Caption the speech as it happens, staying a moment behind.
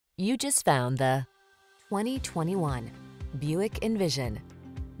You just found the 2021 Buick Envision.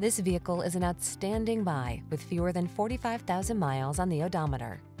 This vehicle is an outstanding buy with fewer than 45,000 miles on the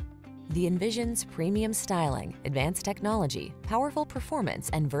odometer. The Envision's premium styling, advanced technology, powerful performance,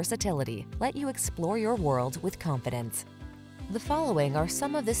 and versatility let you explore your world with confidence. The following are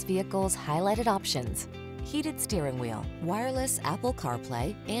some of this vehicle's highlighted options: heated steering wheel, wireless Apple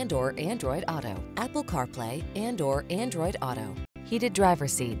Carplay and/or Android Auto, Apple Carplay and/or Android Auto, heated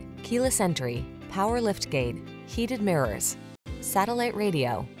driver's seat, keyless entry, power liftgate, heated mirrors, satellite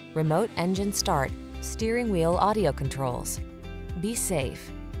radio, remote engine start, steering wheel audio controls. Be safe,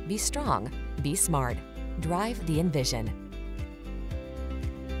 be strong, be smart. Drive the Envision.